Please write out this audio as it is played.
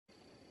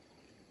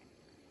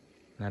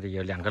那里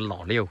有2个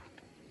老六，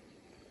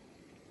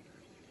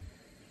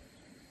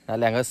那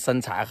2个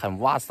身材很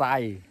哇塞，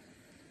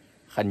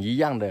很一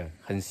样的，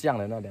很像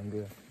的那2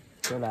个，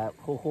就来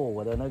霍霍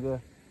我的那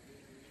个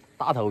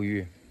大头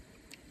鱼，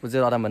不知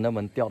道他们能不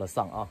能钓得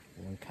上啊？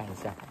我们看一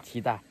下，期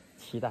待，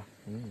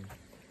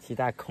期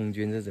待空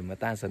军是怎么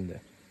诞生的。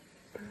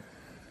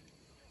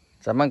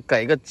咱们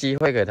给个机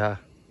会给他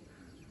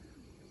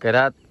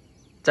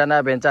在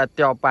那边再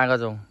钓半个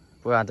钟，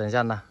不然等一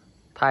下呢，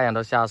太阳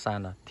都下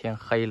山了，天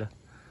黑了。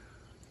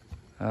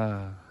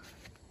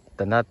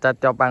等他再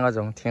钓半个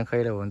钟，天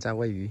黑了，我们再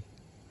喂鱼。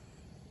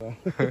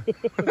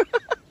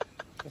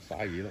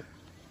杀鱼了，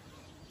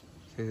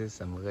这是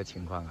什么个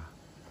情况啊？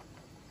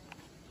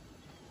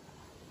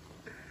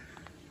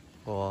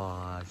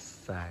哇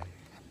塞，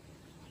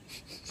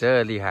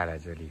这厉害了，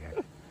这厉害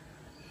了，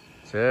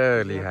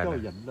这厉害了！钓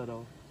人了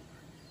都，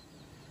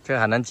这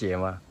还能解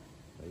吗？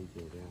可以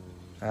解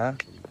的啊？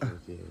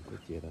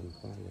解得很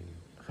快的。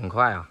很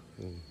快啊？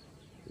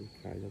一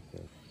开就可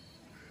以。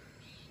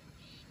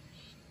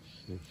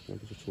那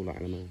不是出来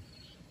了吗？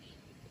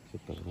就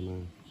得了吗？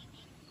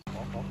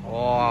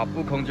哇，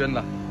不空军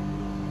了，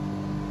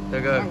这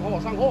个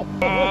上货！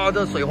啊，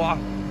这水花，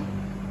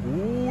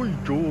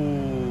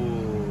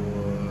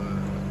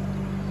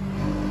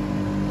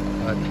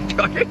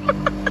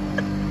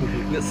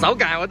手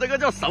感，我这个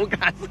叫手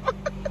感。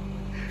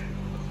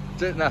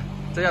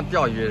这样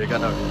钓鱼，你看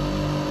到没？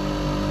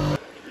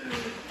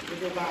这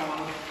个大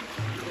吗？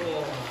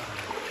哇，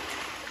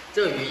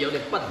这个鱼有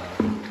点笨。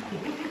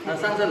他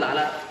上次来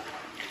了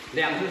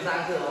2次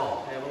3次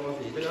哦，哎，问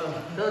题这个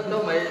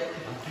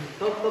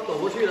都躲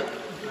过去了。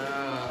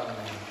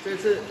这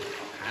次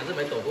还是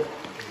没躲过。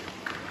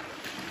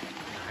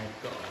来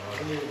个，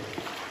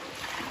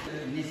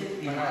你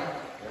来，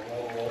我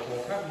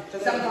看这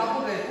个相差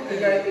不给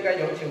应该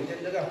有9斤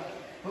这个，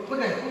不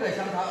给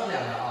相差2两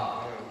的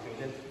啊。9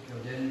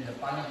斤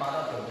8斤8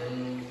到9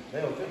斤，没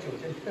有就9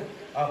斤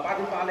啊，8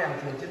斤8两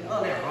，9斤2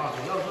两啊，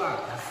主要算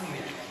才4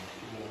两。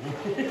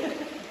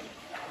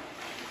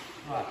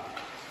是吧？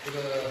这个，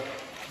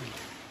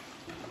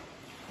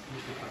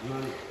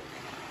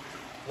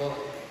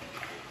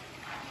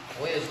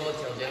我也说9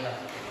斤了，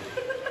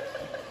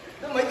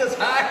那没得猜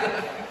了。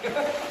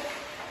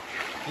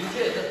的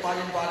确，这8斤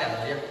8两的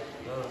呀。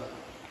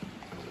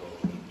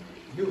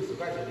60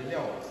块钱的料，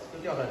就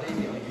钓了这一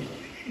条鱼，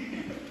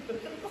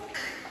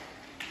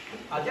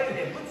好像有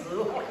点不值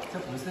哦。这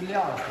不是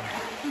料了。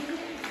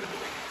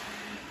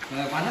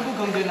反正不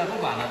空军了，不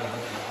管了，怎么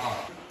啊？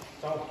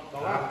走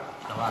吧，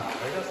走吧，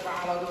给它杀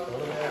了就得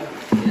了呗。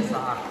别杀。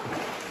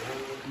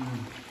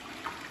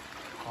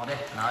好的，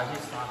拿回去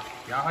杀，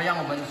然后让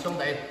我们兄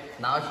弟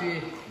拿回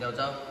去柳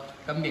州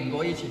跟敏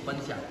哥一起分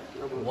享。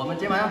我们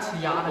今晚上吃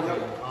鸭的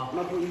啊。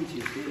那不一起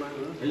吃吗？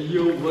哎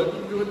呦，我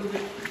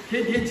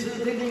天天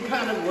吃，天天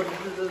看着我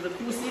这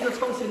呼吸都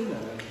抽筋了。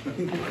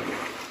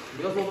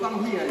不要说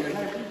放屁了，人家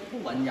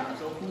不文雅，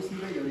说呼吸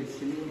都有点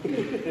轻。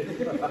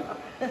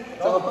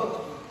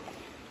走。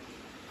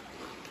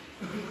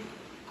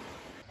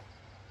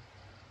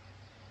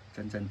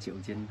整整9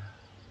斤，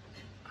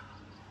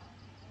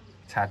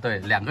猜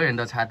对，2个人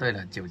都猜对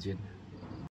了，9斤。